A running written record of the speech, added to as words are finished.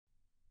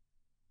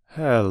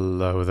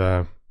Hello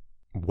there.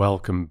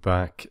 Welcome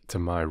back to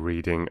my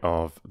reading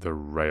of The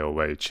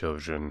Railway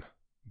Children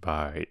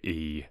by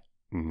E.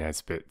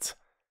 Nesbit.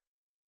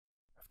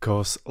 Of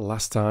course,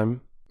 last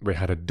time we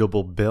had a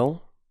double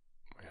bill.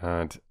 We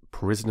had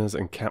Prisoners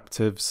and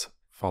Captives,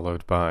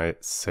 followed by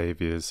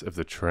Saviours of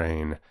the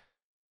Train.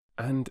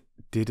 And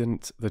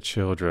didn't the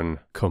children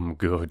come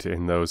good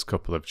in those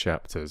couple of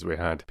chapters? We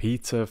had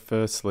Peter,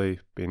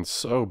 firstly, being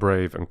so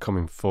brave and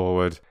coming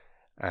forward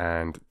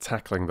and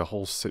tackling the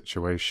whole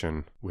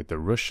situation with the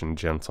Russian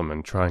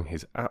gentleman trying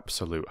his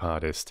absolute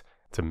hardest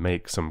to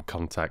make some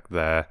contact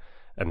there,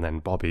 and then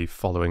Bobby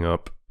following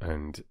up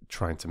and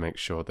trying to make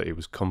sure that he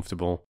was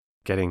comfortable,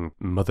 getting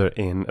Mother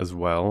in as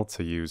well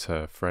to use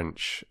her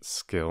French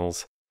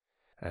skills.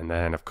 And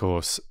then, of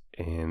course,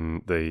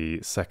 in the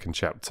second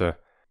chapter,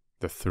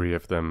 the three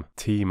of them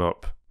team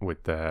up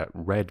with their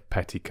red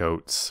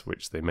petticoats,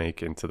 which they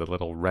make into the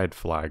little red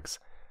flags,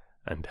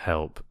 and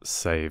help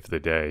save the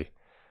day.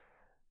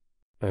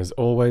 As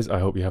always, I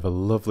hope you have a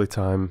lovely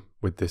time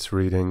with this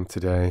reading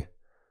today.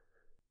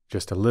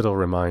 Just a little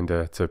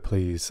reminder to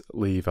please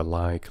leave a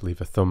like,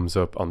 leave a thumbs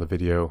up on the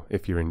video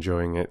if you're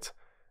enjoying it.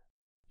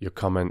 Your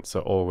comments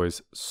are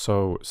always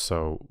so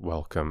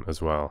welcome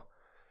as well.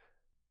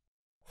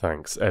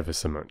 Thanks ever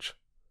so much.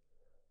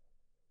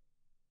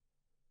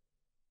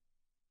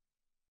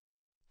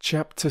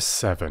 Chapter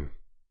 7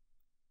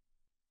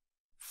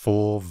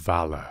 For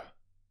Valor.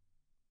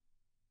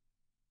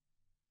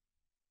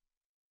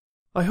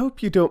 I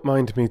hope you don't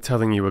mind me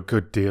telling you a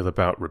good deal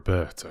about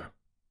Roberta.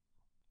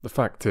 The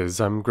fact is,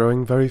 I'm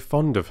growing very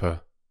fond of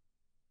her.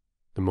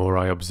 The more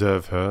I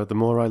observe her, the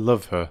more I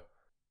love her,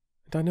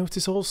 and I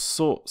notice all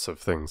sorts of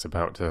things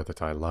about her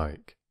that I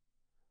like.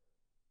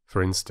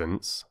 For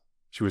instance,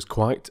 she was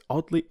quite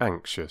oddly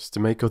anxious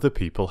to make other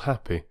people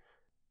happy,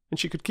 and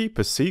she could keep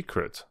a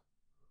secret,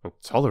 a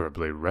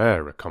tolerably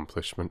rare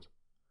accomplishment.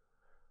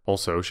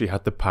 Also, she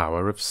had the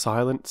power of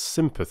silent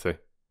sympathy.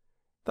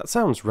 That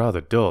sounds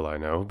rather dull, I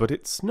know, but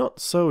it's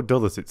not so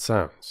dull as it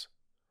sounds.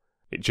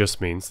 It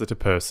just means that a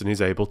person is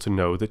able to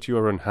know that you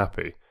are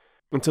unhappy,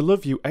 and to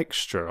love you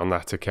extra on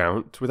that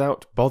account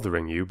without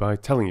bothering you by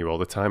telling you all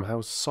the time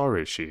how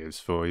sorry she is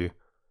for you.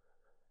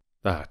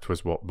 That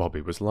was what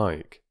Bobby was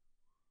like.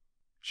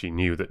 She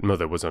knew that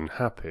Mother was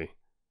unhappy,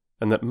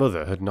 and that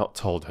Mother had not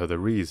told her the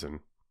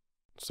reason.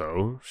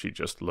 So she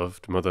just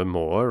loved Mother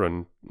more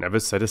and never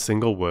said a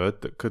single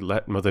word that could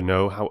let Mother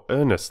know how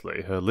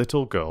earnestly her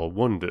little girl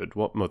wondered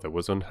what Mother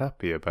was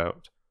unhappy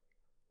about.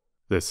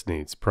 This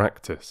needs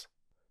practice.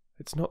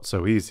 It's not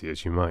so easy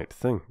as you might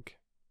think.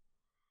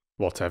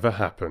 Whatever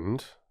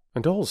happened,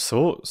 and all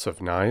sorts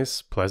of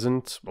nice,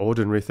 pleasant,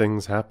 ordinary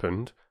things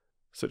happened,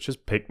 such as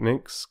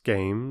picnics,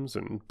 games,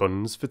 and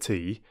buns for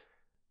tea,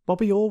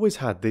 Bobby always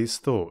had these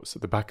thoughts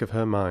at the back of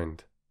her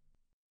mind.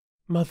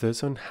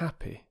 Mother's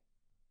unhappy.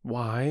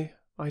 Why?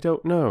 I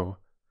don't know.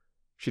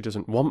 She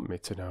doesn't want me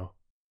to know.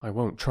 I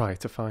won't try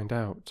to find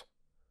out.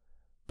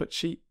 But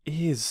she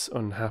is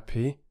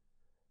unhappy.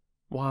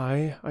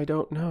 Why? I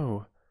don't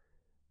know.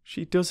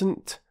 She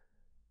doesn't...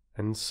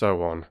 And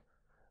so on,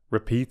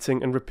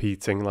 repeating and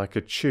repeating like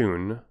a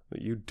tune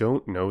that you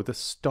don't know the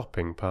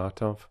stopping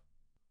part of.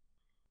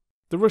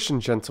 The Russian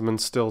gentleman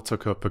still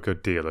took up a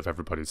good deal of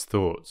everybody's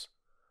thoughts.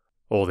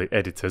 All the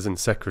editors and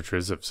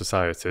secretaries of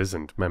societies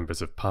and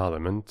members of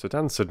Parliament had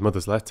answered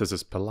Mother's letters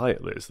as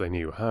politely as they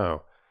knew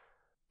how,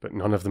 but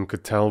none of them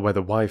could tell where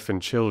the wife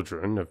and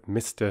children of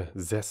Mr.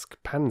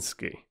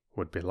 Zeskpansky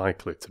would be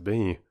likely to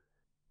be.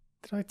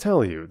 Did I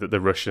tell you that the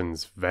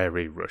Russian's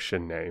very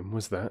Russian name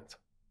was that?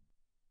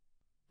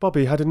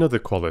 Bobby had another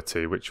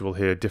quality which you will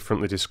hear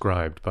differently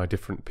described by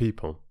different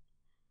people.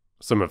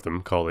 Some of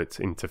them call it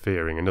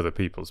interfering in other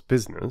people's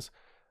business,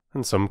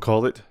 and some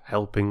call it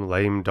helping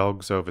lame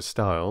dogs over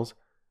stiles,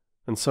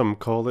 and some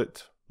call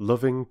it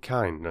loving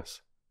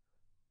kindness.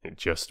 It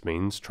just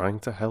means trying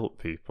to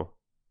help people.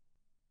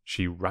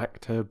 She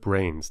racked her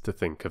brains to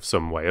think of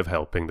some way of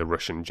helping the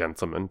Russian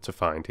gentleman to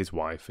find his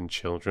wife and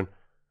children.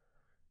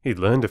 He'd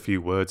learned a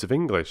few words of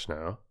English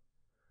now.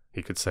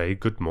 He could say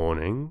good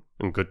morning,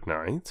 and good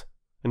night,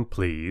 and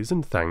please,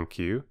 and thank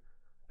you,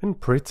 and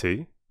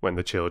pretty when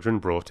the children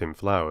brought him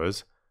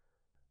flowers,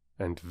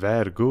 and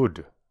ver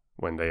good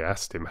when they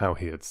asked him how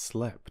he had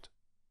slept.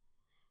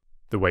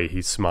 The way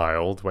he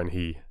smiled when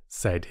he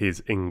said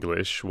his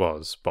English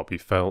was, Bobby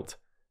felt,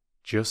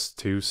 just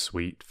too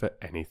sweet for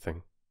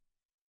anything.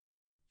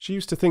 She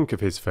used to think of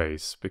his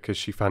face because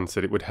she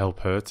fancied it would help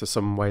her to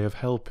some way of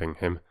helping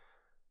him,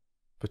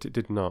 but it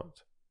did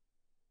not.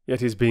 Yet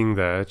his being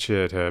there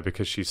cheered her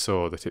because she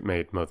saw that it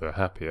made Mother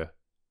happier.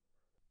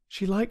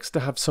 She likes to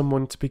have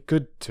someone to be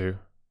good to,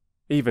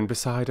 even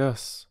beside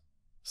us,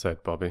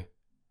 said Bobby.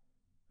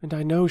 And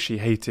I know she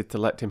hated to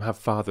let him have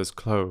Father's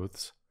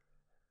clothes.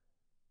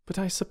 But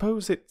I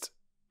suppose it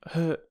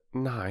hurt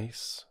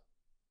nice,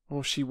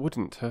 or she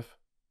wouldn't have.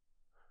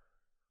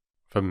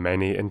 For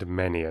many and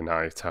many a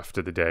night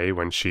after the day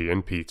when she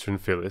and Peter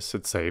and Phyllis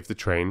had saved the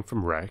train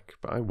from wreck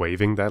by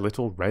waving their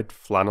little red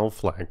flannel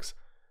flags,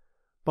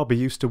 Bobby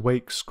used to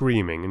wake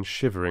screaming and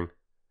shivering.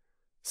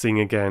 seeing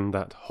again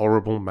that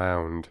horrible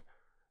mound,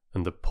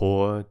 and the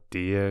poor,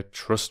 dear,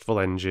 trustful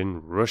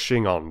engine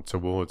rushing on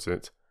towards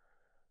it,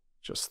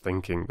 just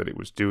thinking that it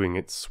was doing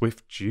its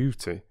swift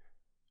duty,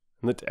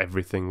 and that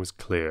everything was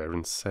clear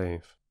and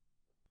safe.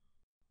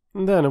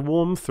 And then a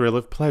warm thrill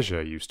of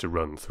pleasure used to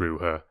run through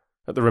her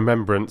at the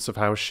remembrance of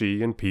how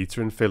she and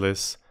Peter and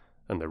Phyllis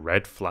and the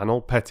red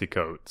flannel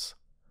petticoats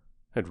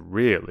had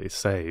really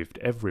saved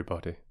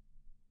everybody.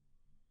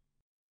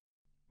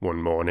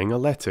 One morning a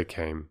letter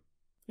came.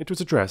 It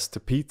was addressed to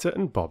Peter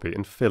and Bobby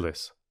and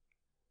Phyllis.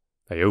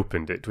 They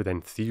opened it with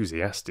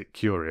enthusiastic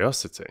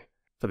curiosity,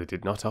 for they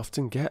did not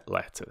often get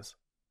letters.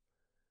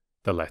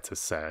 The letter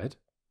said,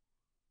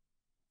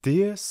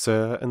 "Dear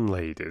Sir and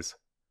Ladies,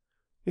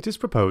 it is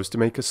proposed to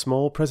make a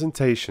small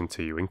presentation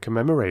to you in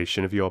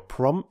commemoration of your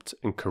prompt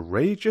and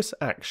courageous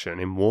action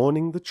in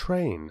warning the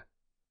train,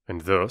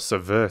 and thus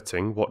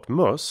averting what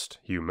must,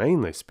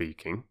 humanely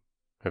speaking,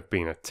 have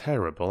been a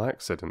terrible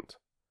accident.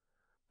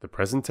 The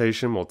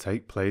presentation will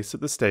take place at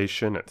the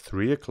station at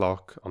 3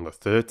 o'clock on the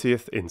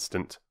 30th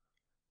instant,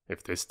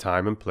 if this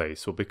time and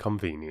place will be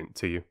convenient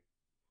to you.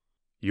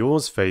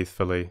 Yours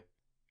faithfully,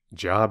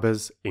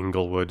 Jabez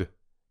Inglewood,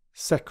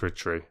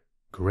 Secretary,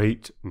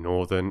 Great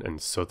Northern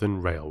and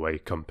Southern Railway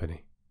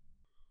Company."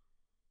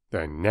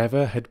 There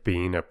never had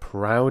been a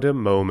prouder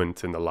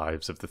moment in the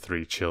lives of the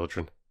three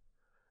children.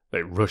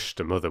 They rushed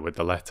to Mother with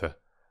the letter,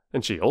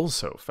 and she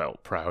also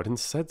felt proud and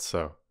said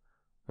so,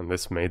 and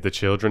this made the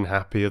children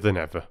happier than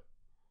ever.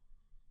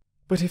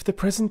 "But if the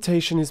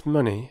presentation is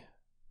money,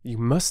 you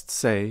must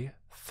say,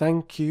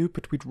 'Thank you,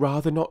 but we'd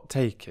rather not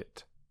take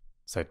it,'"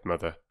 said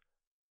Mother.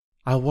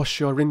 "I'll wash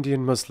your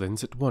Indian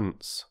muslins at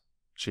once,"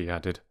 she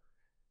added.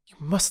 "You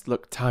must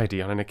look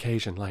tidy on an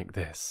occasion like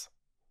this."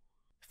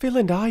 "Phil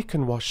and I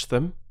can wash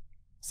them,"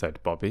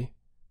 said Bobby.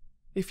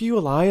 "If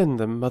you'll iron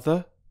them,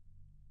 Mother."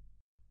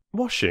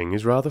 Washing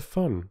is rather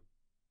fun.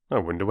 I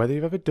wonder whether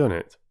you've ever done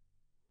it.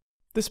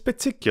 This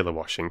particular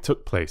washing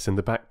took place in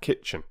the back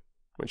kitchen,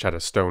 which had a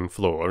stone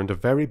floor and a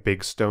very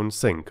big stone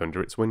sink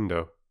under its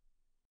window.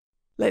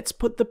 "Let's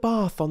put the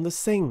bath on the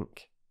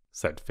sink,"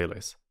 said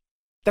Phyllis.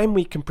 "Then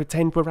we can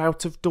pretend we're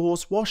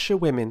out-of-doors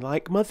washerwomen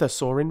like Mother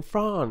saw in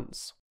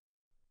France."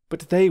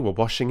 "But they were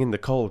washing in the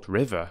cold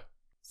river,"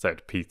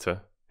 said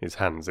Peter, his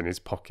hands in his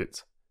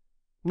pockets.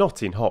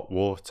 "Not in hot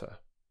water."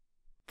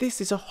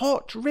 "This is a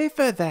hot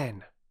river,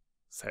 then,"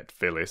 said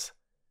Phyllis.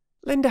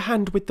 "Lend a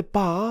hand with the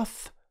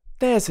bath.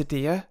 There's a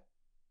dear."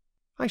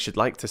 "I should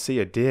like to see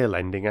a dear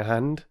lending a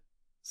hand,"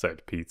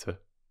 said Peter.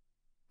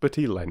 But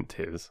he lent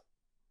his.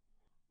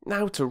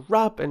 "Now to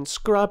rub and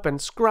scrub and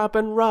scrub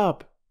and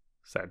rub,"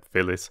 said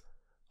Phyllis,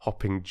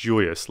 hopping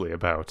joyously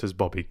about as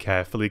Bobby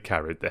carefully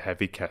carried the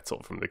heavy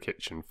kettle from the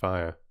kitchen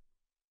fire.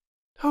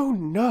 "Oh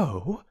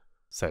no,"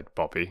 said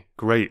Bobby,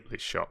 greatly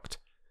shocked.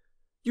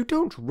 "You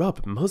don't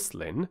rub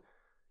muslin.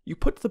 You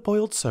put the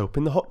boiled soap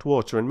in the hot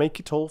water and make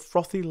it all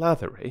frothy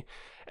lathery,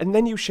 and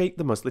then you shake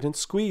the muslin and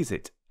squeeze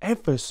it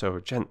ever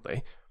so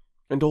gently,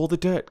 and all the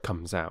dirt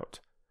comes out.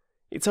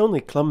 It's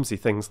only clumsy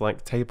things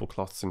like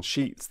tablecloths and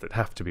sheets that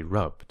have to be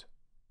rubbed."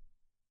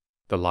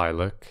 The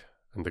lilac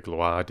and the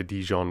Gloire de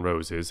Dijon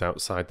roses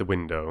outside the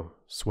window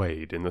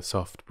swayed in the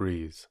soft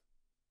breeze.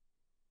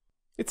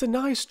 "It's a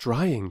nice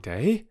drying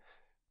day,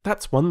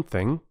 that's one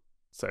thing,"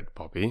 said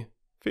Bobby,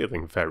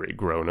 feeling very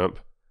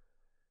grown-up.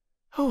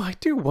 "Oh, I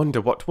do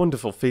wonder what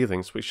wonderful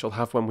feelings we shall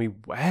have when we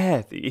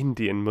wear the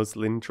Indian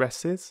muslin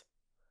dresses."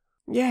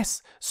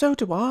 "Yes, so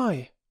do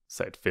I,"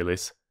 said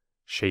Phyllis,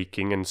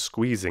 shaking and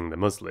squeezing the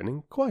muslin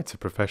in quite a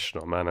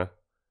professional manner.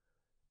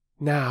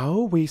 "Now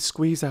we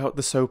squeeze out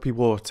the soapy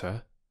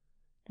water.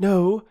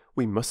 No,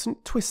 we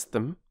mustn't twist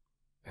them.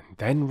 And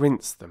then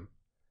rinse them.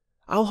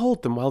 I'll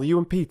hold them while you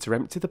and Peter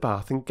empty the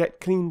bath and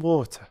get clean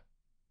water."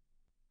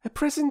 "A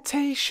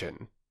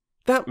presentation?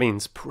 That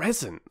means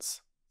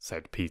presents,"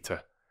 said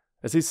Peter,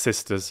 as his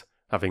sisters,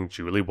 having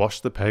duly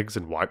washed the pegs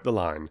and wiped the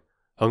line,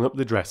 hung up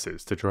the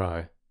dresses to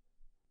dry.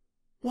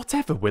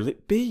 "Whatever will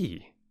it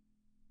be?"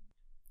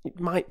 "It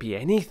might be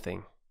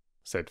anything,"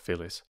 said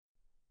Phyllis.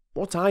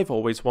 "What I've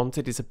always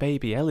wanted is a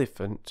baby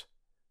elephant.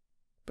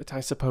 But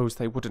I suppose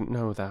they wouldn't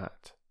know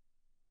that."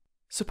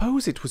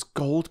 "Suppose it was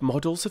gold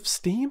models of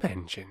steam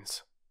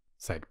engines,"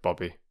 said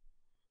Bobby.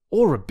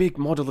 "Or a big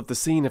model of the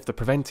scene of the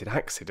prevented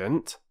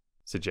accident,"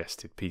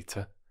 suggested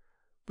Peter.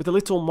 "With a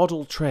little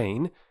model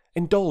train,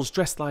 and dolls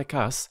dressed like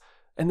us,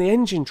 and the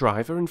engine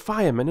driver and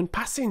firemen and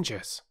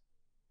passengers."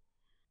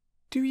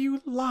 "Do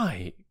you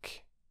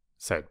like,"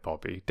 said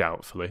Bobby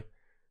doubtfully,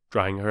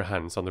 drying her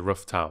hands on the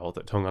rough towel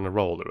that hung on a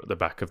roller at the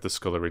back of the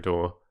scullery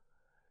door.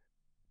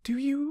 "Do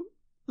you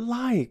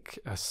like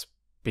us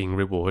being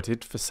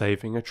rewarded for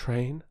saving a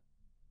train?"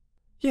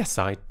 "Yes,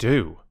 I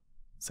do,"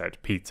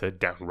 said Peter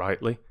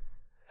downrightly.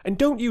 "And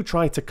don't you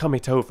try to come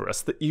it over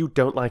us that you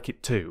don't like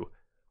it too,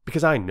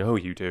 because I know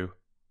you do."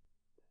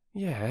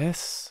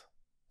 "Yes,"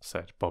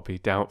 said Bobby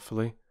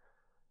doubtfully.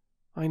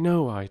 "I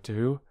know I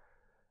do.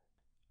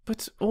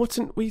 But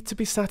oughtn't we to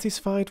be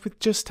satisfied with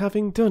just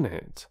having done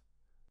it,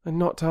 and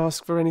not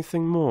ask for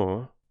anything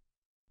more?"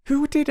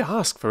 "Who did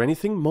ask for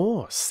anything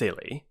more,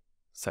 silly?"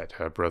 said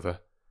her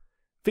brother.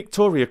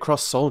 "Victoria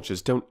Cross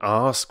soldiers don't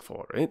ask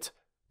for it,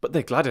 but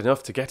they're glad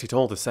enough to get it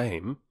all the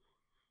same.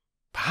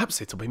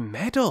 Perhaps it'll be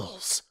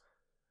medals.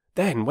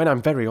 Then, when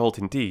I'm very old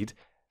indeed,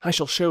 I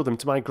shall show them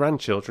to my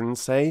grandchildren and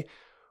say,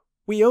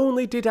 'We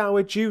only did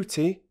our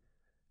duty,'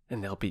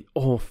 and they'll be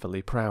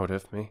awfully proud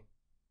of me."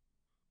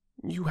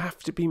 "You have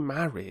to be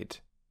married,"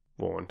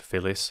 warned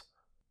Phyllis,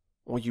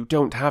 "or you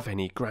don't have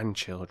any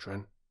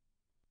grandchildren."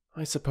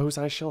 "I suppose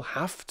I shall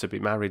have to be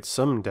married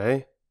some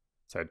day,"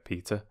 said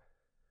Peter,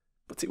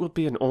 "but it would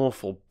be an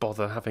awful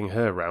bother having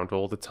her round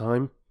all the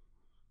time.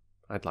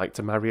 I'd like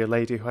to marry a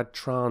lady who had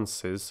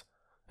trances,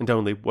 and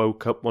only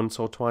woke up once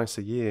or twice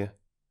a year."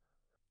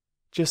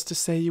 "Just to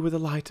say you were the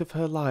light of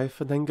her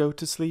life and then go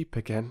to sleep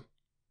again."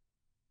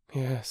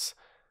 "Yes,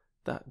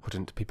 that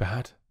wouldn't be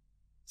bad,"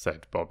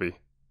 said Bobby.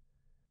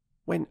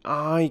 "When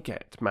I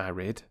get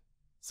married,"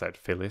 said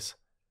Phyllis,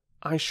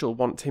 "I shall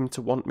want him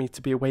to want me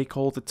to be awake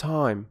all the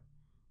time,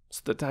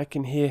 so that I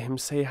can hear him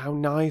say how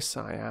nice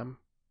I am."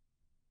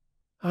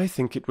 "I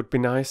think it would be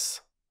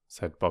nice,"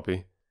 said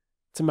Bobby,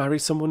 "to marry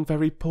someone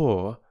very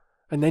poor,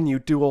 and then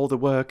you'd do all the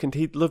work and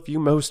he'd love you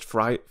most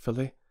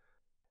frightfully,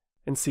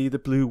 and see the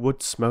blue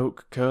wood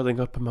smoke curling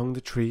up among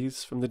the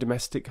trees from the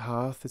domestic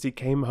hearth as he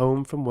came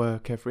home from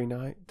work every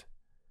night."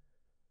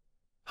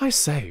 "I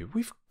say,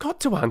 we've got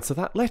to answer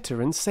that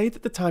letter and say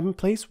that the time and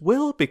place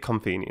will be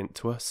convenient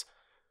to us.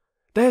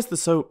 There's the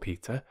soap,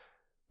 Peter.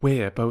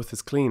 We're both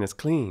as clean as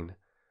clean.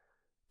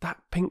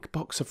 That pink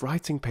box of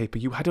writing paper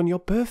you had on your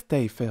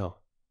birthday, Phil."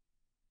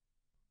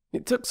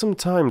 It took some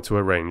time to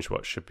arrange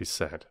what should be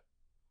said.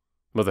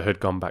 Mother had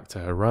gone back to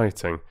her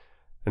writing,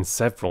 and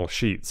several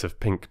sheets of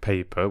pink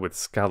paper with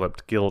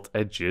scalloped gilt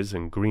edges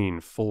and green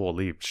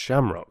four-leaved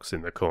shamrocks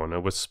in the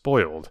corner were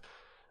spoiled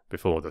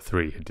before the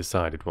three had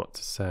decided what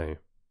to say.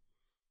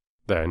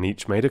 Then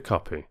each made a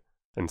copy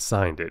and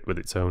signed it with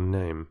its own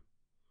name.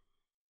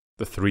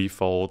 The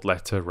threefold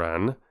letter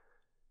ran,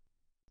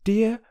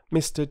 "Dear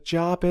Mr.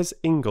 Jabez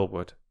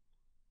Inglewood,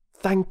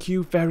 thank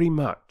you very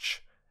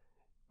much.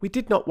 We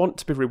did not want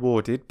to be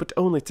rewarded, but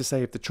only to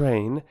save the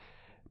train.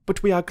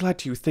 But we are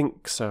glad you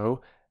think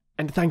so,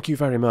 and thank you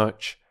very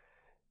much.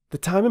 The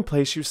time and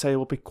place you say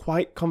will be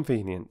quite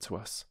convenient to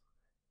us.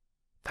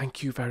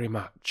 Thank you very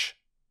much.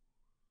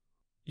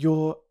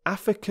 Your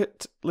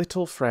affectionate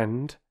little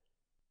friend."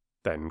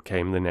 Then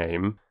came the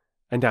name,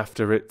 and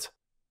after it,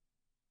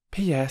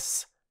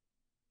 "P.S.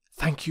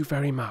 Thank you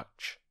very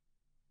much."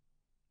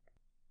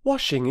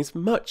 "Washing is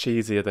much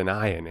easier than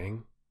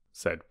ironing,"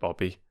 said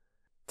Bobby,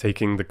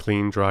 taking the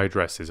clean dry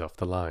dresses off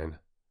the line.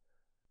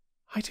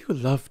 "I do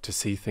love to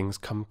see things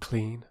come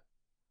clean.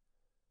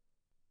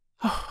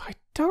 Oh, I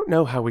don't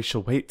know how we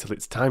shall wait till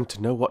it's time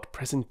to know what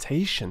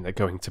presentation they're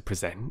going to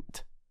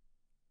present."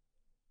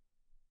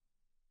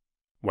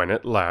 When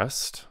at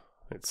last,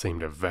 it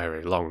seemed a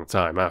very long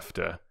time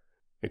after,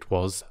 it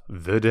was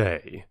the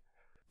day,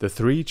 the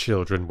three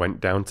children went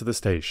down to the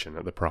station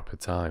at the proper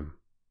time.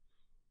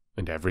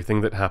 And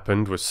everything that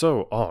happened was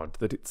so odd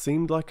that it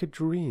seemed like a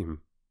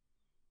dream.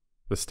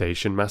 The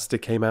station master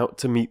came out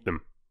to meet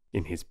them,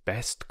 in his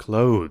best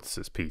clothes,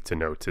 as Peter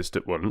noticed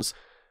at once,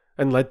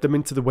 and led them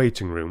into the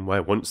waiting room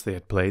where once they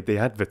had played the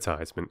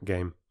advertisement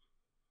game.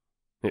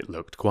 It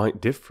looked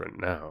quite different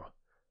now.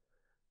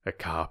 A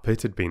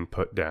carpet had been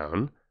put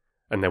down,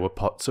 and there were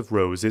pots of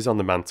roses on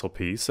the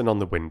mantelpiece and on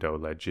the window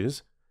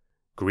ledges,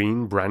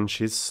 green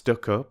branches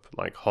stuck up,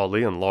 like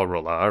holly and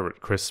laurel are at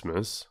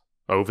Christmas,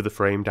 over the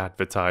framed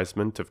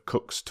advertisement of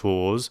Cook's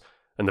Tours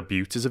and the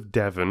Beauties of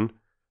Devon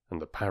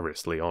and the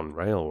Paris-Lyon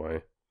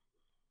Railway.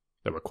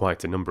 There were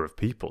quite a number of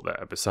people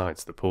there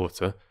besides the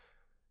porter,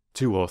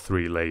 2 or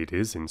 3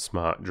 ladies in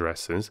smart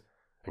dresses,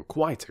 and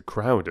quite a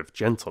crowd of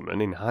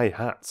gentlemen in high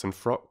hats and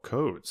frock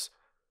coats,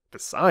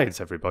 besides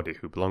everybody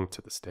who belonged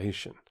to the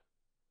station.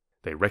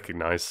 They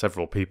recognized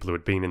several people who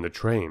had been in the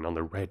train on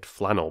the red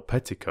flannel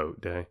petticoat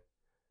day.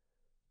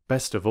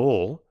 Best of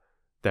all,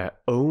 their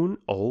own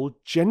old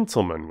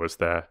gentleman was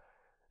there,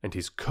 and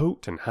his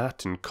coat and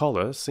hat and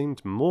collar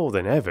seemed more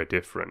than ever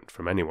different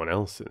from anyone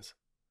else's.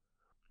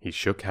 He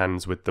shook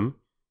hands with them,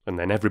 and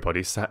then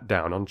everybody sat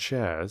down on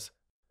chairs,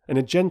 and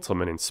a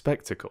gentleman in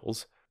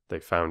spectacles, they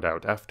found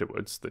out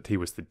afterwards that he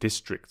was the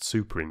district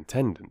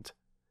superintendent,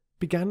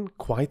 began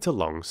quite a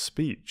long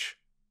speech,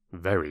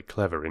 very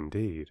clever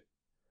indeed.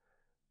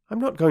 I'm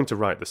not going to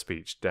write the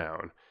speech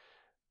down,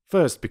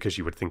 first because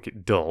you would think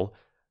it dull,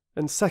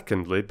 and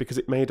secondly because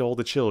it made all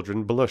the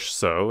children blush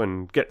so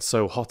and get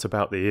so hot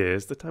about the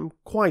ears that I'm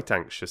quite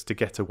anxious to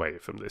get away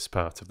from this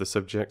part of the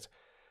subject,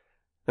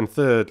 and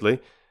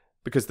thirdly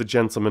because the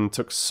gentleman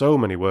took so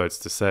many words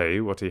to say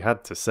what he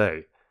had to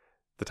say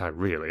that I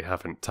really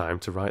haven't time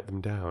to write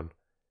them down.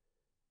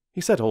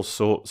 He said all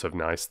sorts of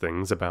nice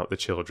things about the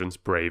children's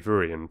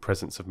bravery and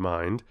presence of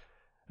mind,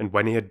 and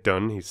when he had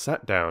done he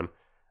sat down,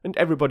 and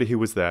everybody who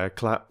was there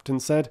clapped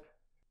and said,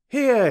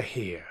 "Hear,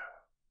 hear."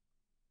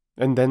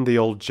 And then the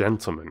old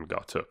gentleman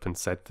got up and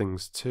said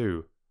things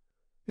too.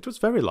 It was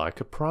very like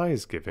a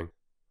prize-giving.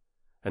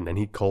 And then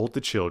he called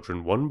the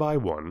children one by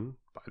one,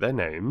 by their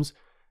names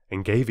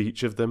and gave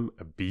each of them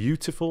a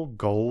beautiful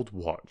gold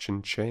watch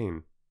and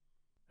chain.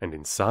 And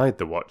inside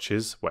the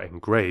watches were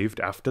engraved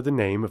after the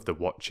name of the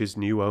watch's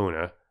new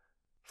owner,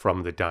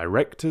 "From the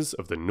directors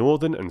of the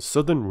Northern and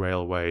Southern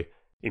Railway,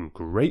 in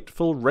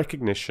grateful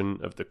recognition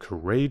of the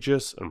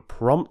courageous and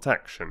prompt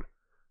action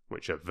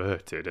which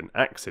averted an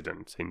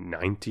accident in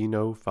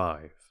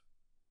 1905.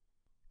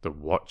 The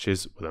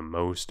watches were the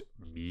most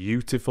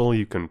beautiful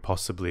you can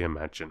possibly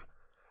imagine,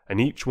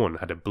 and each one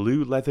had a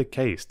blue leather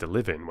case to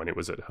live in when it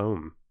was at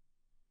home.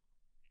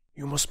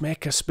 "You must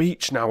make a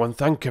speech now and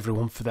thank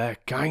everyone for their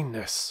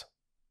kindness,"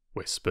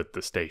 whispered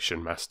the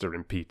station master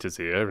in Peter's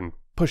ear and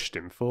pushed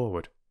him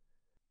forward.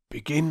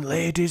 "Begin,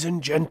 ladies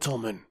and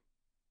gentlemen,"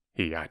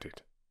 he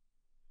added.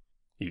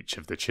 Each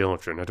of the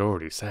children had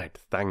already said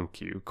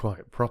thank you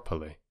quite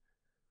properly.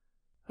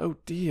 "Oh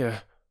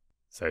dear,"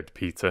 said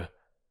Peter,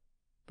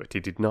 but he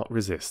did not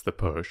resist the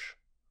push.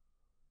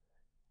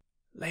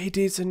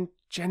 "Ladies and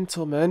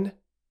gentlemen,"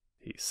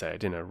 he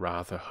said in a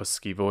rather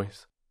husky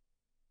voice.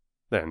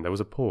 Then there was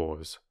a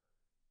pause,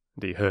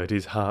 and he heard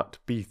his heart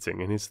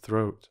beating in his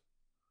throat.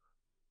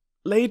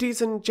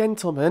 "Ladies and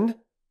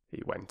gentlemen,"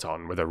 he went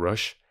on with a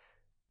rush,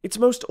 "it's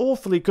most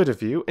awfully good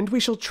of you, and we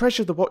shall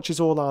treasure the watches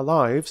all our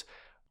lives,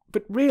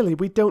 but really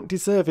we don't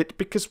deserve it,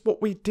 because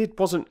what we did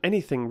wasn't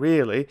anything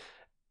really.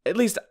 At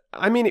least,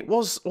 I mean, it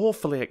was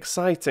awfully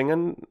exciting,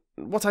 and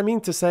what I mean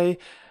to say,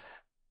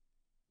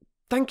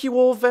 thank you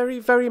all very,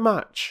 very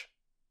much."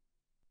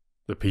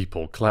 The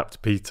people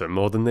clapped Peter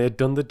more than they had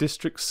done the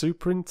district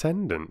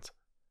superintendent,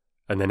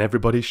 and then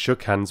everybody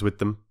shook hands with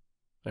them,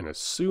 and as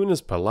soon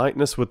as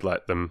politeness would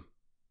let them,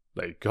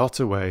 they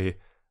got away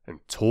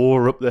and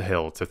tore up the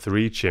hill to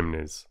Three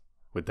Chimneys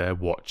with their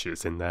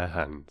watches in their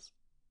hands.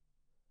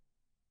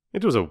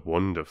 It was a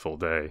wonderful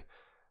day,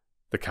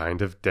 the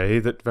kind of day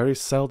that very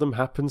seldom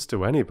happens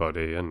to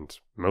anybody, and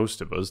most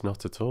of us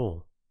not at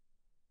all.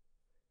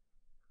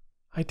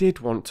 "I did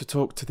want to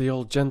talk to the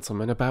old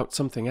gentleman about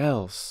something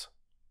else,"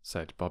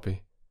 said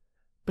Bobby,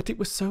 "but it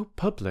was so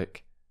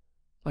public,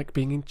 like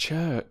being in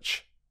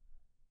church."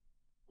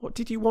 "What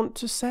did you want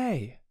to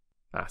say?"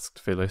 asked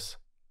Phyllis.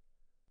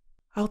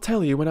 "I'll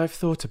tell you when I've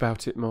thought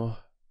about it more,"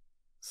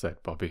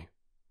 said Bobby.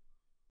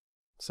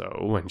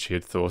 So, when she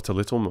had thought a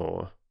little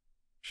more,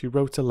 she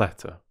wrote a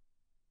letter.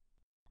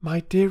 "My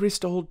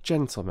dearest old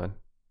gentleman,"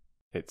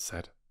 it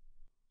said,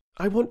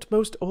 "I want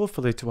most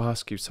awfully to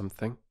ask you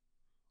something.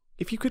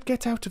 If you could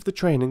get out of the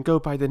train and go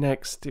by the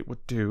next, it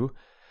would do.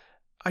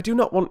 I do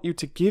not want you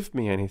to give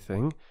me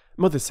anything.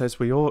 Mother says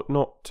we ought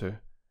not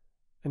to.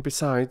 And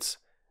besides,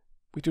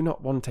 we do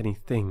not want any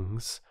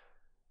things,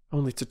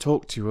 only to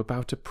talk to you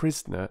about a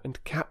prisoner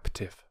and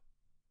captive.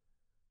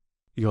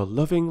 Your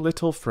loving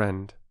little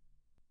friend,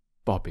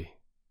 Bobby."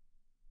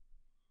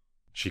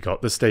 She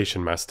got the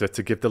station master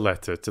to give the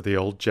letter to the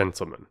old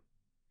gentleman,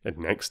 and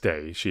next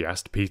day she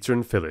asked Peter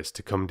and Phyllis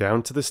to come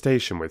down to the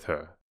station with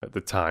her at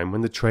the time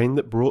when the train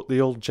that brought the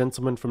old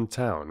gentleman from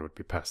town would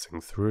be passing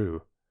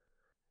through.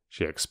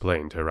 She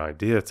explained her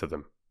idea to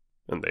them,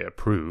 and they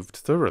approved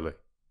thoroughly.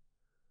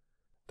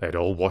 They had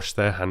all washed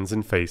their hands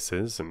and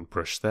faces and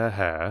brushed their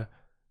hair,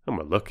 and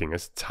were looking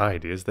as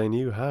tidy as they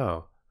knew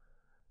how.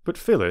 But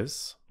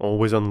Phyllis,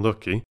 always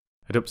unlucky,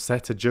 had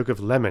upset a jug of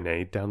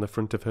lemonade down the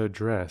front of her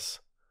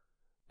dress.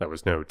 There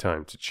was no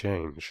time to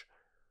change,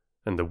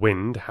 and the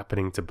wind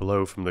happening to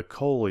blow from the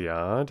coal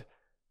yard,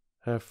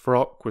 her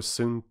frock was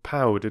soon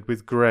powdered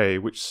with grey,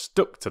 which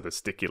stuck to the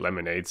sticky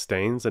lemonade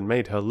stains and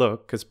made her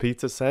look, as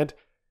Peter said,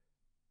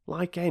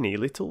 like any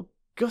little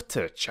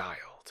gutter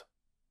child.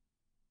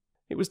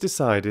 It was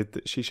decided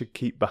that she should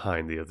keep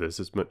behind the others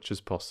as much as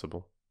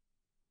possible.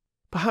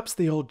 "Perhaps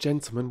the old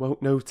gentleman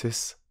won't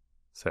notice,"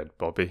 said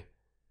Bobby.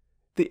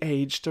 "The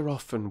aged are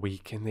often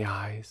weak in the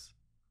eyes."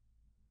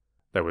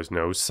 There was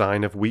no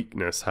sign of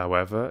weakness,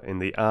 however, in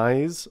the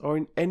eyes or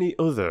in any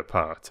other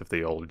part of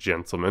the old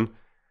gentleman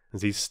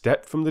as he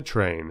stepped from the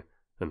train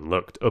and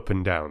looked up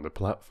and down the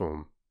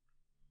platform.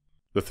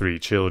 The three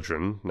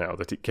children, now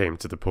that it came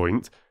to the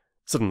point,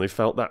 suddenly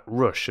felt that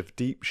rush of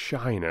deep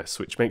shyness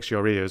which makes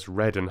your ears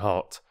red and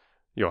hot,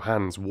 your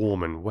hands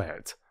warm and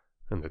wet,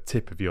 and the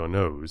tip of your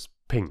nose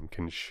pink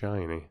and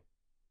shiny.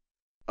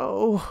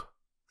 "Oh,"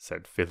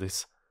 said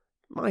Phyllis,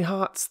 "my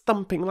heart's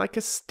thumping like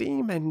a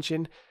steam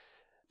engine.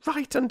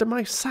 Right under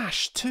my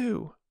sash,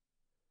 too."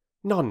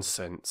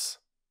 "Nonsense,"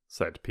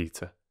 said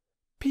Peter.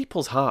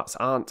 "People's hearts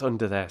aren't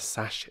under their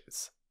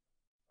sashes."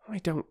 "I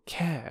don't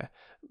care.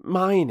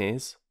 Mine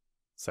is,"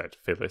 said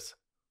Phyllis.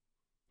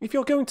 "If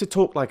you're going to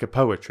talk like a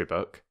poetry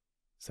book,"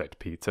 said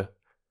Peter,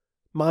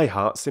 "my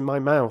heart's in my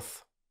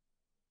mouth."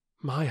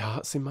 "My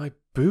heart's in my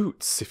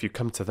boots, if you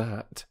come to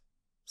that,"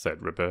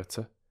 said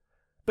Roberta.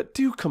 "But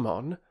do come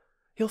on.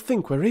 He'll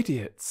think we're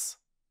idiots."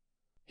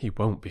 "He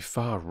won't be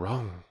far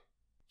wrong,"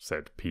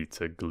 said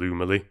Peter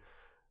gloomily,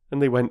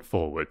 and they went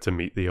forward to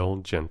meet the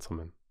old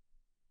gentleman.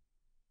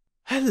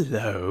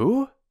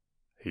 "Hello,"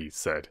 he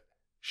said,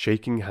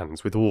 shaking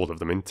hands with all of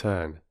them in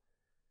turn.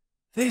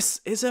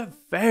 "This is a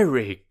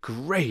very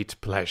great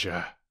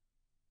pleasure."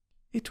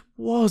 "It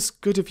was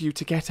good of you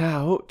to get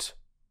out,"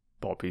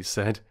 Bobby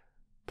said,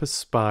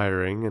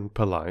 perspiring and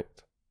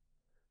polite.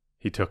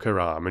 He took her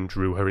arm and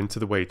drew her into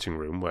the waiting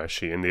room where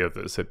she and the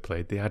others had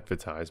played the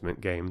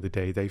advertisement game the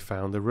day they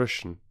found the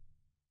Russian.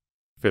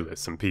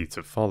 Phyllis and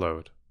Peter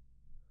followed.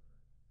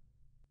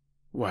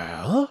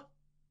 "Well?"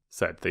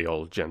 said the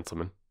old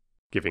gentleman,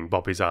 giving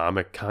Bobby's arm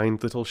a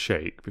kind little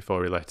shake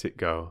before he let it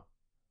go.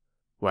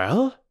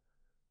 "Well?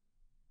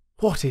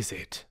 What is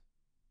it?"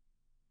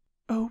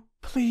 "Oh,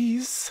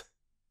 please,"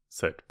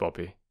 said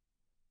Bobby.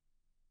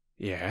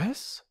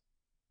 "Yes?"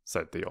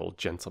 said the old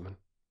gentleman.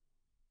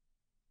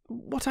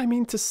 "What I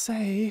mean to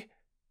say,"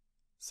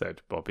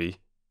 said Bobby.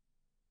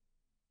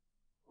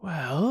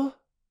 "Well,"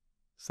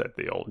 said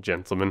the old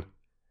gentleman.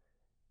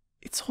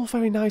 "It's all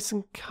very nice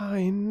and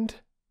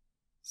kind,"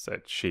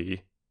 said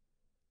she.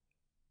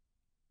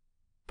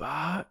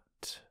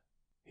 "But,"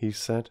 he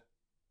said.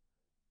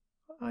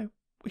 "I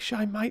wish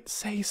I might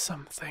say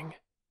something,"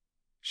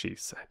 she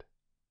said.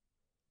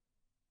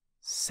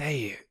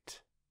 "Say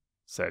it,"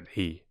 said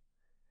he.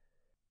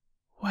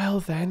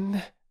 "Well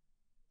then,"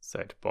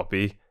 said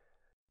Bobby,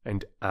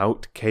 and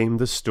out came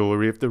the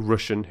story of the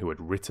Russian who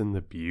had written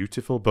the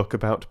beautiful book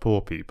about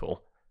poor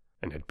people,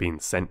 and had been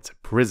sent to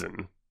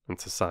prison and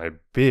to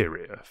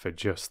Siberia for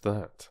just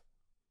that.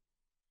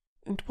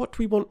 "And what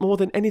we want more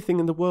than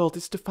anything in the world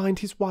is to find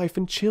his wife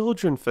and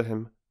children for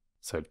him,"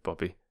 said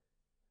Bobby.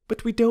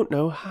 "But we don't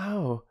know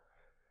how.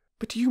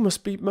 But you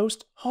must be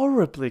most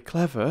horribly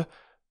clever,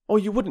 or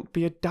you wouldn't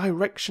be a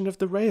direction of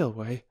the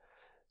railway.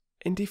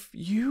 And if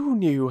you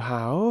knew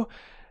how,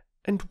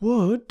 and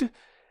would,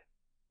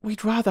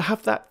 we'd rather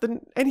have that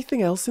than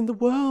anything else in the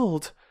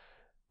world.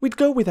 We'd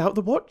go without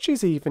the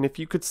watches even if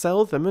you could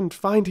sell them and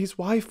find his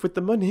wife with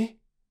the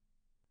money."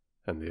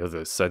 And the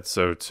others said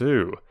so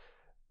too,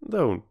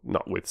 though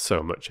not with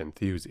so much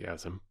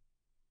enthusiasm.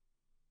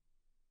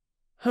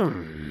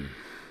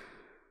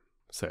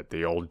 Said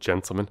the old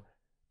gentleman,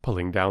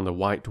 pulling down the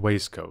white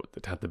waistcoat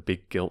that had the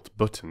big gilt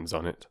buttons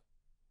on it.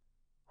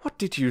 "What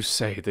did you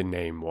say the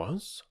name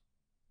was?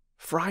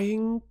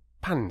 Frying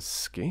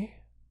Pansky?"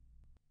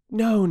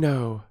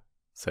 No,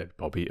 said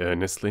Bobby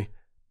earnestly.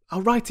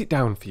 "I'll write it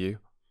down for you.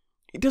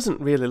 It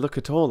doesn't really look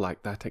at all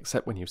like that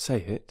except when you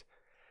say it.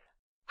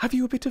 Have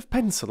you a bit of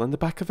pencil in the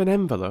back of an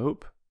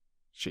envelope?"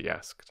 she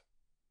asked.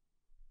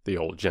 The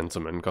old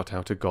gentleman got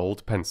out a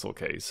gold pencil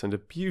case and a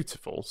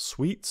beautiful,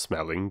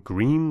 sweet-smelling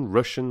green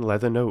Russian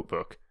leather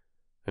notebook,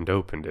 and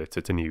opened it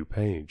at a new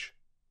page.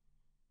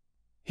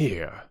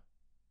 "Here,"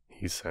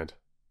 he said.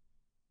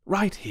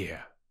 "Right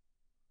here."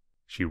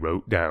 She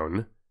wrote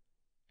down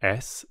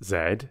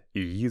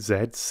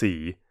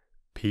SZEZCPANSKY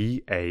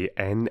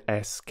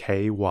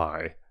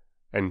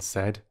and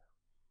said,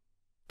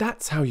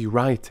 "That's how you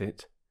write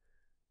it.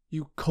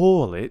 You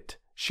call it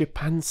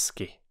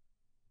Shipansky."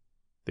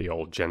 The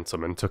old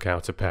gentleman took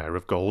out a pair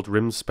of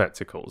gold-rimmed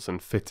spectacles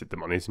and fitted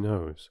them on his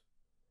nose.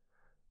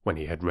 When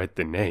he had read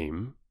the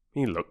name,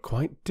 he looked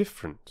quite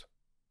different.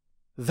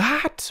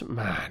 "That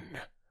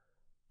man!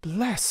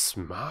 Bless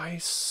my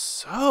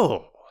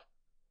soul!"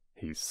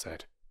 he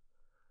said.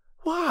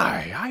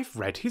 "Why, I've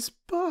read his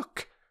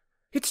book.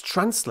 It's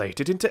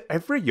translated into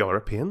every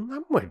European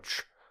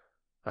language.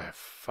 A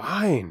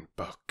fine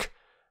book.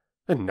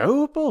 A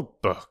noble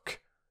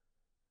book.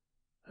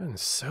 And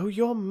so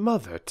your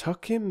mother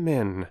took him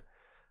in,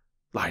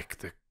 like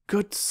the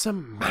Good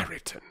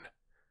Samaritan.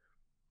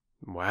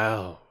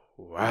 Well,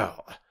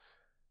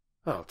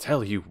 I'll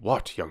tell you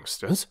what,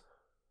 youngsters.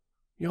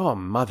 Your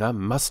mother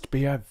must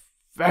be a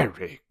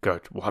very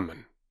good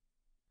woman."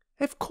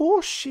 "Of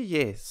course she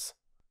is,"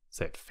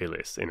 said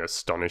Phyllis in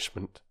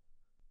astonishment.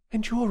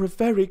 "And you're a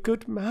very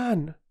good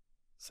man,"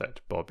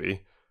 said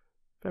Bobby,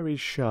 very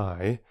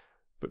shy,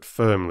 but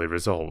firmly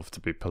resolved to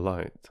be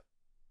polite.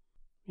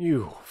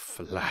 "You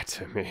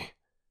flatter me,"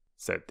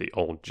 said the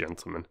old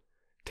gentleman,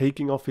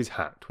 taking off his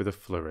hat with a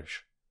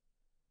flourish.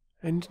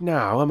 "And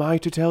now am I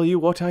to tell you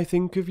what I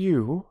think of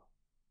you?"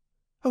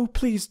 "Oh,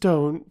 please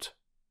don't,"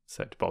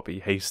 said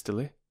Bobby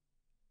hastily.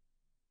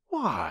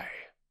 "Why?"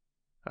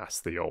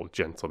 asked the old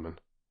gentleman.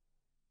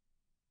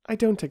 "I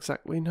don't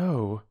exactly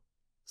know,"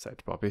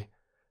 said Bobby.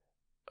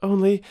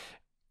 "Only,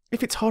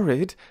 if it's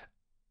horrid,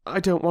 I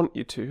don't want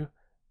you to.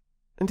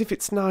 And if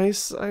it's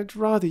nice, I'd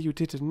rather you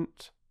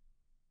didn't."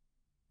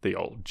 The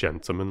old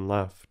gentleman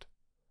laughed.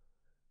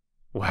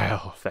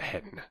 "Well,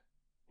 then,"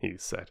 he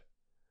said,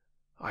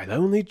 "I'll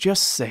only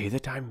just say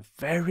that I'm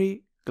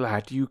very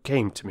glad you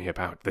came to me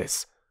about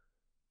this.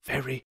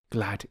 Very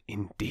glad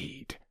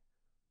indeed.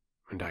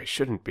 And I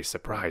shouldn't be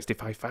surprised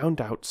if I found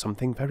out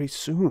something very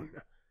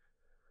soon.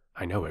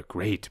 I know a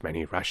great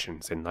many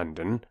Russians in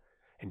London,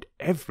 and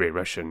every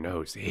Russian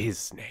knows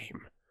his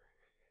name.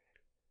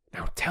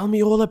 Now tell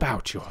me all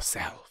about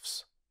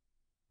yourselves."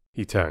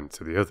 He turned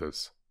to the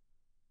others,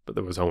 but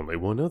there was only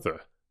one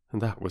other,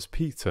 and that was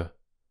Peter.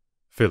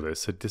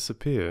 Phyllis had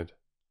disappeared.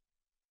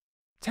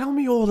 "Tell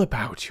me all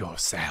about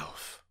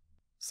yourself,"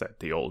 said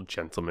the old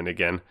gentleman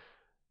again,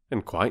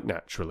 and quite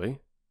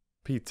naturally,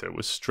 Peter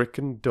was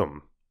stricken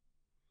dumb.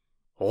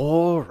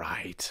 "All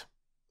right,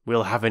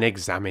 we'll have an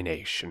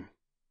examination,"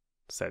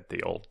 said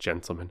the old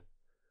gentleman,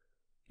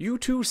 You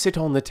two sit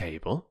on the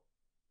table,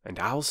 and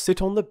I'll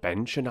sit on the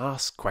bench and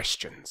ask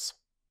questions."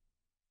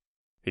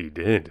 He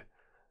did,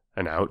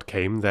 and out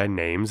came their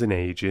names and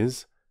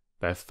ages,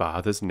 their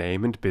father's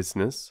name and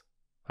business,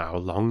 how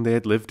long they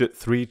had lived at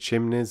Three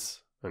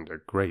Chimneys, and a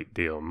great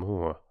deal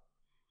more.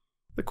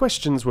 The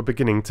questions were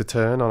beginning to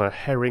turn on a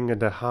herring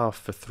and a half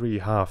for 3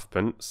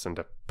 halfpence, and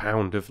a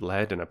pound of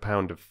lead and a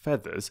pound of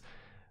feathers,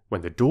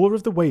 when the door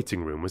of the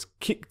waiting room was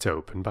kicked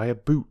open by a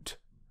boot.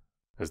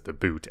 As the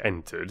boot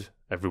entered,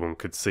 everyone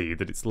could see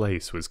that its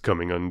lace was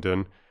coming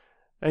undone,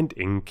 and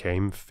in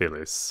came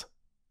Phyllis,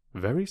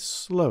 very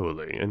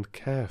slowly and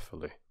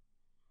carefully.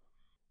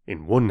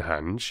 In one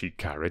hand she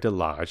carried a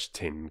large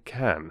tin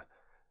can,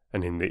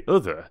 and in the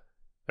other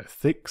a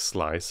thick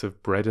slice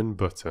of bread and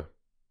butter.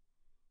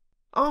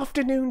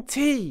 "Afternoon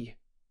tea,"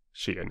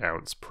 she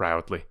announced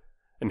proudly,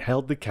 and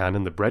held the can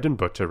and the bread and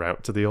butter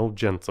out to the old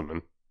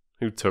gentleman,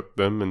 who took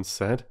them and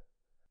said,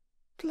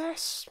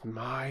 "Bless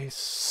my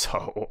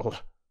soul."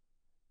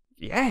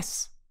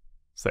 "Yes,"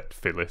 said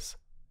Phyllis.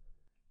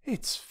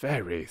 "It's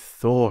very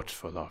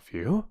thoughtful of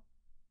you,"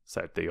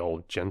 said the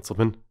old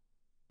gentleman.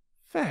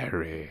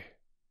 "Very."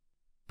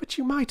 "But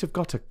you might have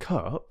got a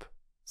cup,"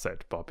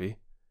 said Bobby,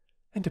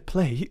 "and a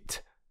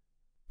plate."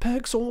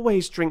 "Perks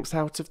always drinks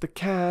out of the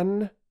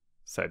can,"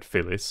 said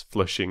Phyllis,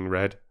 flushing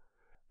red.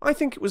 "I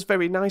think it was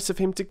very nice of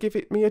him to give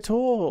it me at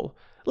all,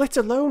 let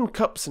alone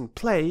cups and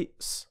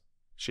plates,"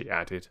 she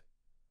added.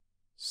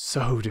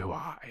 "So do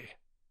I,"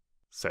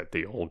 said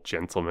the old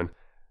gentleman,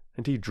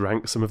 and he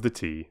drank some of the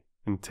tea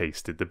and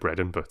tasted the bread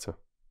and butter.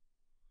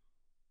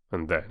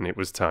 And then it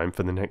was time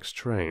for the next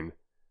train,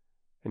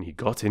 and he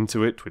got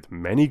into it with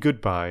many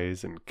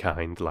goodbyes and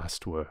kind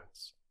last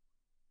words.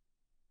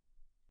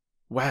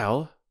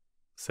 "Well,"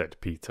 said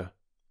Peter,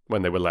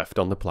 when they were left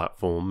on the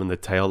platform and the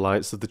tail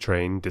lights of the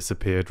train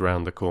disappeared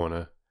round the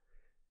corner,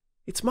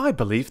 "it's my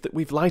belief that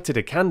we've lighted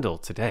a candle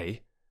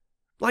today,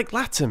 like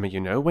Latimer,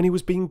 you know, when he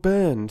was being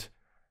burned.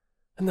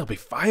 And there'll be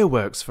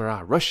fireworks for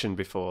our Russian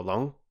before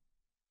long."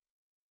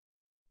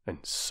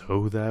 And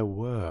so there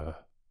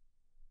were.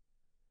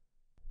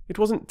 It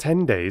wasn't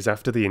 10 days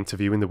after the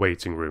interview in the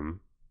waiting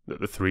room that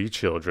the 3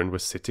 children were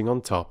sitting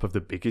on top of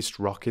the biggest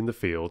rock in the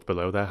field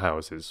below their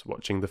houses,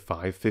 watching the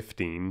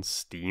 5:15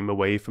 steam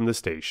away from the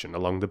station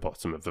along the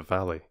bottom of the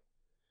valley.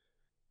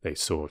 They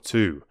saw,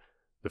 too,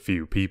 the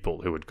few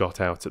people who had got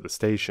out at the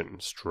station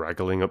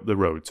straggling up the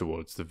road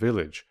towards the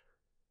village,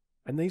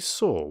 and they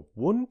saw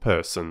one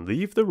person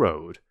leave the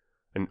road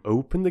and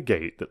open the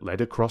gate that led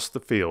across the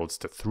fields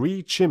to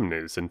Three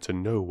Chimneys and to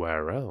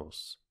nowhere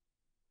else.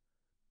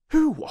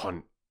 "Who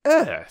on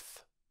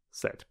earth?"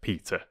 said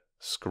Peter,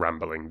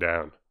 scrambling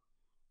down.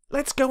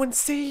 "Let's go and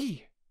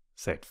see,"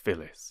 said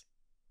Phyllis.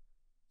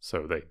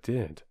 So they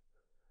did,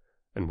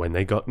 and when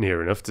they got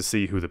near enough to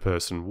see who the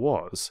person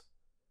was,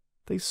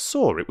 they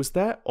saw it was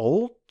their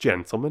old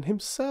gentleman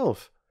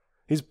himself,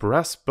 his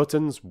brass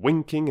buttons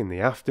winking in the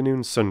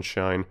afternoon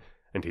sunshine,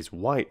 and his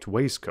white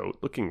waistcoat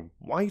looking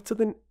whiter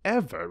than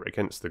ever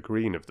against the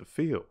green of the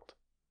field.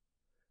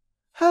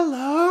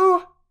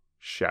 "Hello!"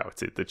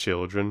 shouted the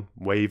children,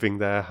 waving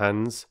their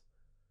hands.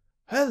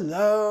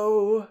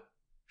 "Hello!"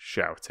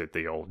 shouted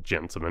the old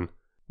gentleman,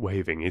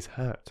 waving his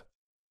hat.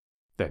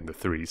 Then the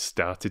 3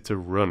 started to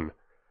run,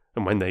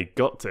 and when they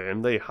got to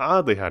him they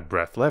hardly had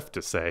breath left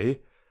to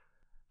say,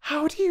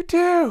 "How do you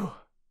do?"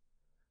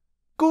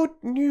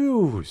 "Good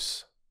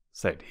news,"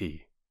 said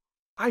he.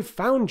 "I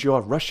found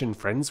your Russian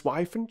friend's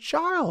wife and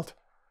child,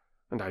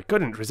 and I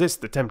couldn't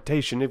resist the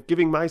temptation of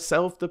giving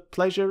myself the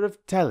pleasure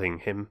of telling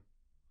him."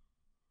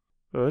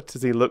 But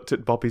as he looked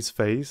at Bobby's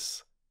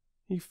face,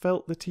 he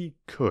felt that he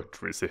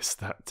could resist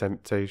that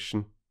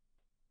temptation.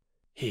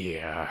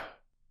 "Here,"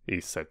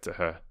 he said to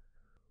her,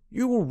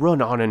 "you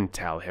run on and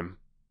tell him.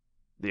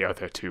 The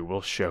other 2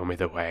 will show me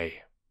the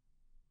way."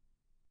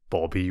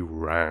 Bobby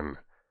ran.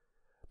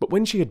 But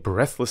when she had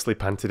breathlessly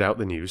panted out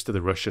the news to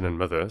the Russian and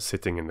Mother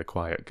sitting in the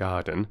quiet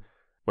garden,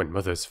 when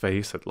Mother's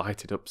face had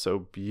lighted up so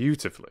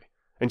beautifully,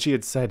 and she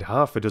had said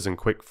 6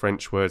 quick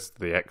French words to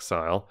the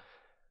exile,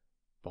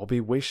 Bobby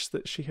wished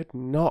that she had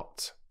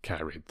not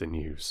carried the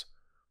news.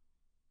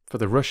 For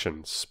the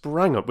Russian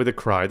sprang up with a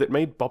cry that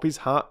made Bobby's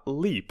heart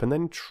leap and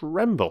then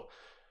tremble,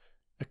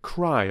 a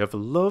cry of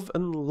love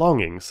and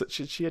longing such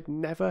as she had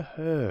never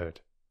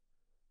heard.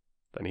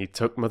 Then he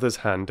took Mother's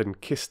hand and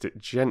kissed it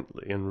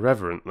gently and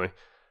reverently,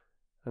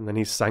 and then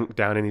he sank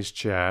down in his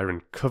chair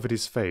and covered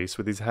his face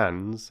with his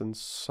hands and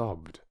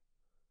sobbed.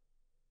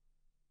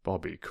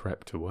 Bobby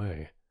crept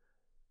away.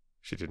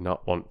 She did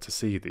not want to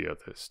see the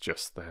others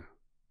just then.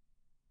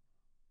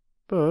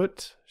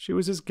 But she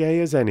was as gay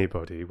as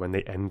anybody when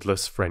the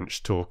endless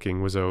French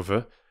talking was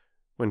over,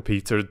 when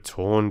Peter had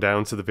torn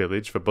down to the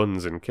village for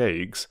buns and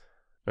cakes,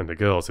 and the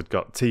girls had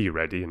got tea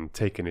ready and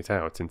taken it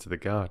out into the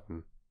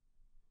garden.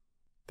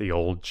 The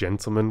old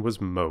gentleman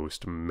was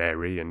most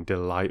merry and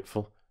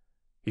delightful.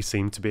 He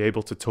seemed to be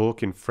able to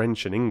talk in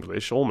French and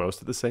English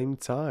almost at the same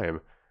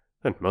time,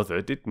 and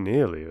Mother did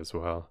nearly as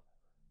well.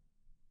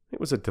 It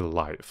was a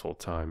delightful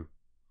time.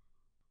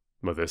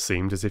 Mother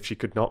seemed as if she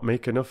could not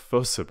make enough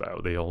fuss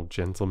about the old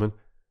gentleman,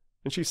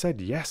 and she said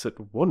yes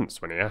at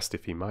once when he asked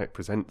if he might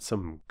present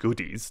some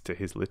goodies to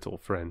his little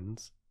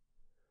friends.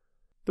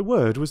 The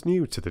word was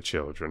new to the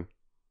children,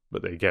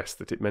 but they guessed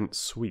that it meant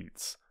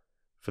sweets,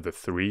 for the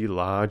 3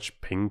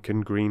 large pink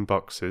and green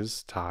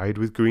boxes, tied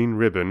with green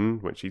ribbon,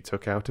 which he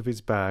took out of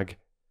his bag,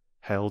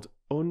 held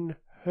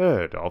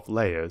unheard of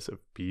layers of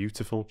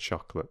beautiful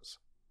chocolates.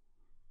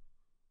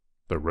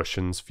 The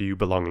Russian's few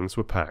belongings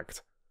were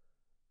packed,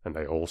 and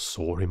they all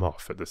saw him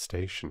off at the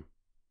station.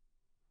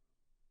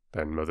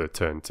 Then Mother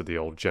turned to the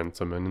old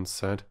gentleman and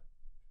said,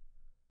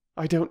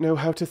 "I don't know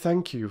how to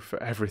thank you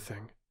for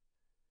everything.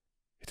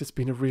 It has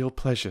been a real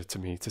pleasure to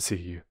me to see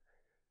you,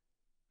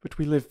 but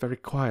we live very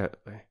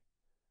quietly.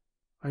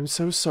 I'm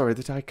so sorry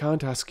that I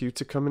can't ask you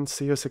to come and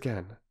see us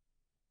again."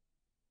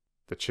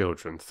 The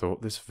children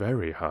thought this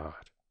very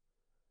hard.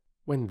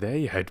 When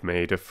they had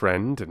made a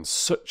friend, and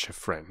such a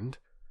friend,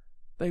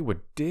 they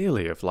would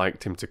dearly have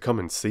liked him to come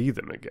and see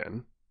them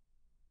again.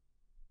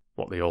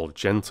 What the old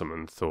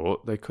gentleman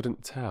thought they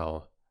couldn't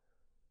tell.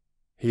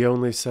 He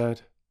only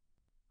said,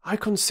 "I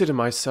consider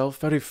myself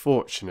very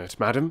fortunate,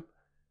 madam,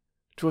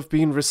 to have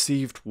been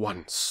received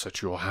once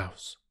at your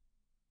house."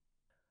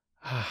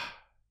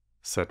 "Ah,"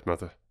 said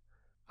Mother,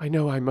 "I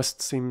know I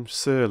must seem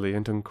surly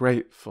and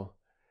ungrateful,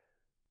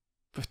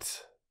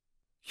 but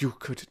you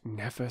could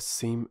never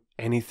seem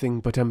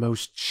anything but a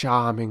most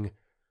charming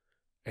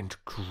and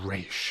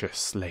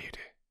gracious lady,"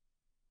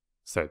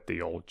 said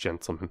the old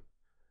gentleman,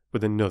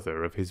 with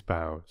another of his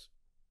bows.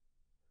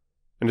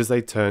 And as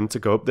they turned to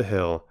go up the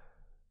hill,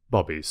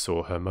 Bobby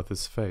saw her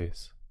mother's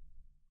face.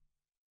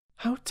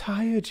 "How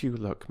tired you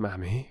look,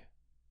 Mammy,"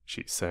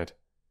 she said.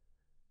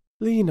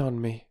 "Lean on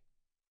me."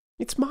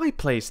 "It's my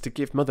place to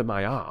give Mother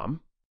my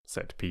arm,"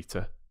 said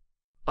Peter.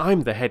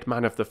 "I'm the head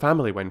man of the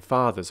family when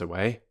Father's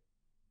away."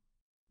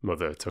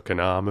 Mother took an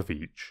arm of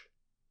each.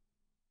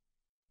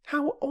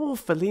 "How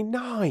awfully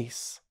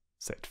nice,"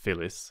 said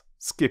Phyllis,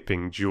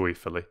 skipping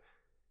joyfully.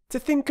 "To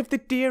think of the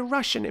dear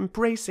Russian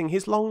embracing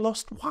his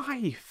long-lost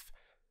wife.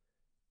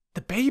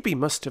 The baby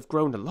must have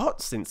grown a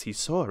lot since he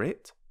saw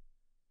it."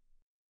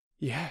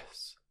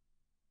 "Yes,"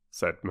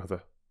 said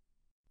Mother.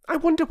 "I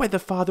wonder whether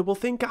Father will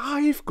think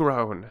I've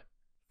grown,"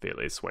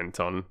 Phyllis went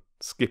on,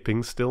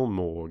 skipping still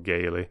more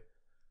gaily.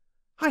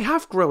 "I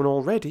have grown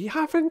already,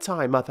 haven't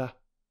I, Mother?"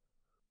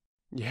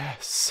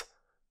 "Yes,"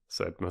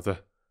 said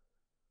Mother.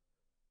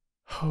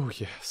 "Oh,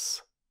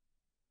 yes."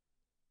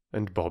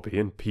 And Bobby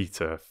and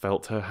Peter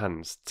felt her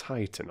hands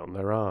tighten on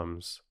their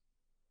arms.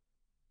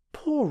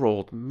 "Poor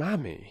old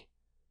Mammy,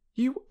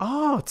 you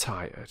are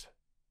tired,"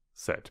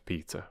 said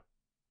Peter.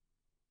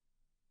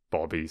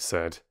 Bobby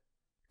said,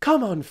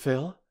 "Come on,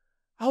 Phil,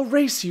 I'll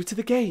race you to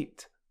the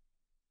gate."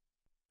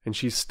 And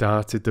she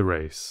started the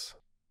race,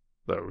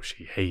 though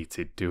she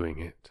hated doing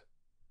it.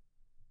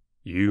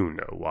 You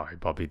know why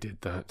Bobby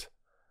did that.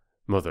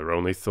 Mother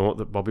only thought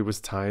that Bobby was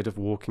tired of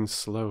walking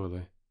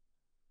slowly.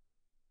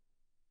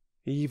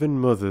 Even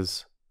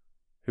mothers,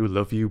 who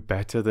love you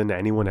better than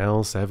anyone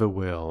else ever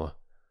will,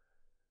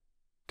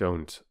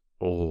 don't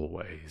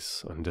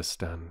always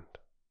understand.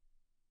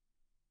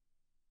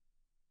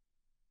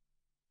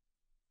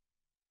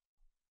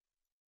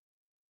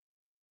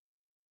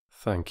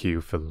 Thank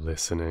you for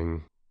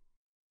listening.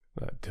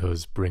 That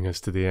does bring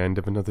us to the end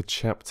of another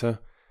chapter.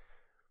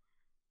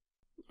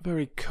 A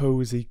very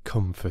cosy,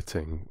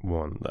 comforting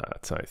one,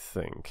 that, I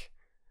think.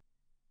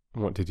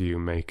 What did you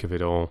make of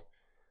it all?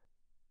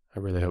 I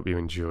really hope you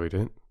enjoyed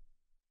it.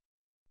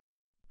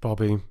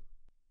 Bobby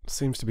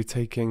seems to be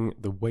taking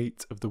the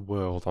weight of the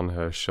world on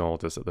her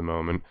shoulders at the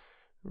moment,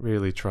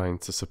 really trying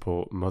to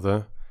support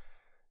Mother.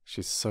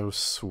 She's so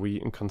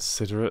sweet and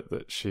considerate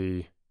that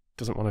she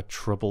doesn't want to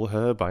trouble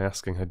her by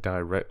asking her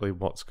directly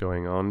what's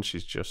going on.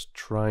 She's just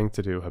trying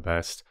to do her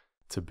best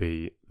to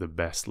be the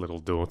best little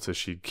daughter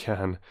she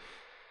can.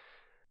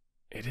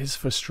 It is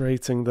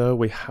frustrating, though.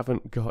 We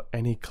haven't got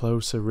any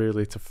closer,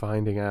 really, to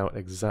finding out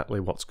exactly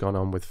what's gone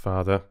on with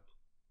Father.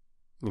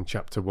 In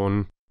Chapter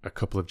 1, a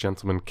couple of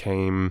gentlemen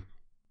came,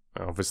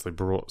 obviously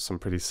brought some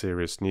pretty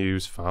serious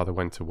news. Father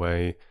went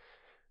away.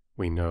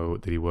 We know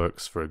that he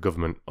works for a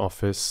government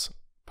office,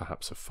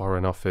 perhaps a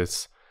foreign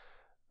office.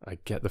 I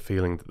get the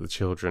feeling that the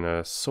children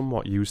are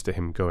somewhat used to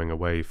him going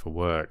away for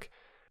work.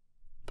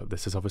 But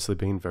this has obviously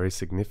been very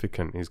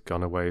significant. He's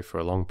gone away for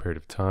a long period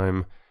of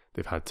time.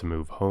 They've had to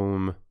move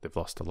home. They've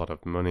lost a lot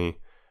of money.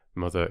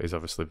 Mother is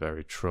obviously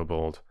very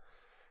troubled.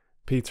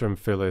 Peter and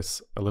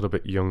Phyllis, a little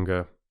bit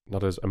younger,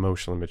 not as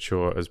emotionally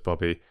mature as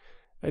Bobby,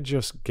 are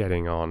just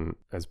getting on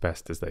as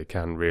best as they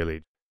can,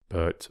 really.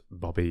 But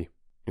Bobby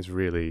is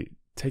really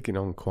taking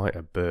on quite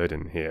a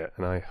burden here,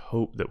 and I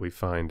hope that we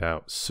find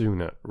out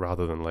sooner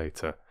rather than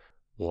later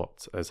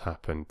what has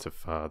happened to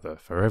Father,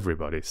 for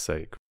everybody's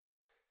sake.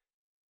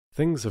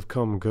 Things have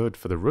come good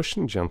for the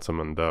Russian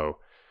gentleman, though.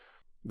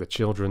 The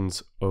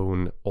children's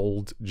own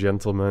old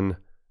gentleman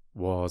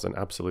was an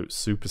absolute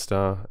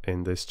superstar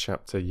in this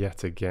chapter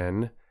yet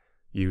again,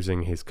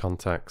 using his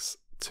contacts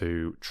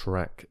to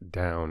track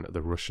down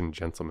the Russian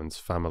gentleman's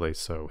family,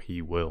 so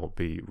he will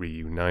be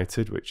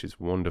reunited, which is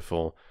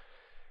wonderful.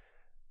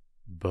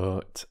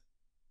 But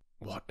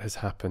what has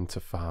happened to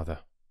father?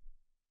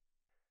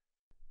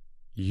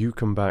 You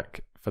come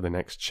back for the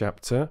next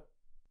chapter,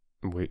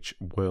 which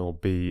will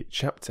be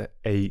chapter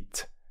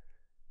 8,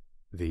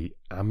 The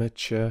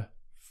Amateur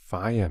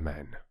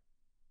Firemen.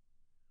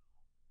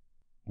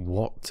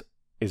 What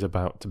is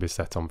about to be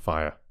set on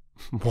fire?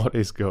 What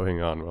is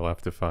going on? We'll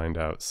have to find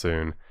out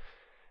soon.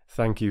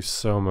 Thank you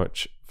so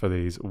much for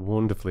these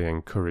wonderfully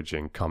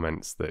encouraging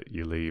comments that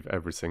you leave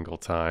every single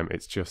time.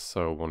 It's just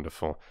so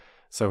wonderful.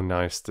 So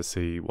nice to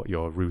see what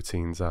your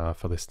routines are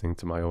for listening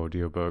to my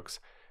audiobooks,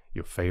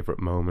 your favourite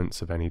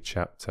moments of any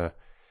chapter,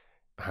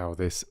 how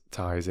this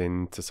ties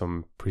into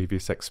some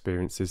previous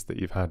experiences that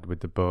you've had with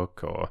the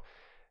book, or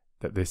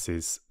that this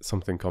is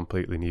something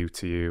completely new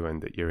to you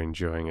and that you're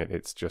enjoying it.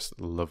 It's just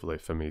lovely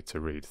for me to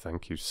read.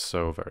 Thank you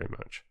so very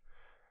much.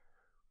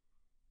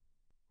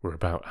 We're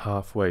about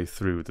halfway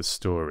through the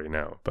story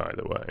now, by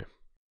the way.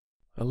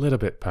 A little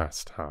bit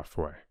past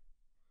halfway.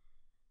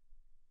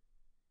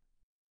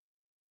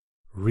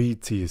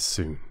 Read to you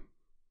soon.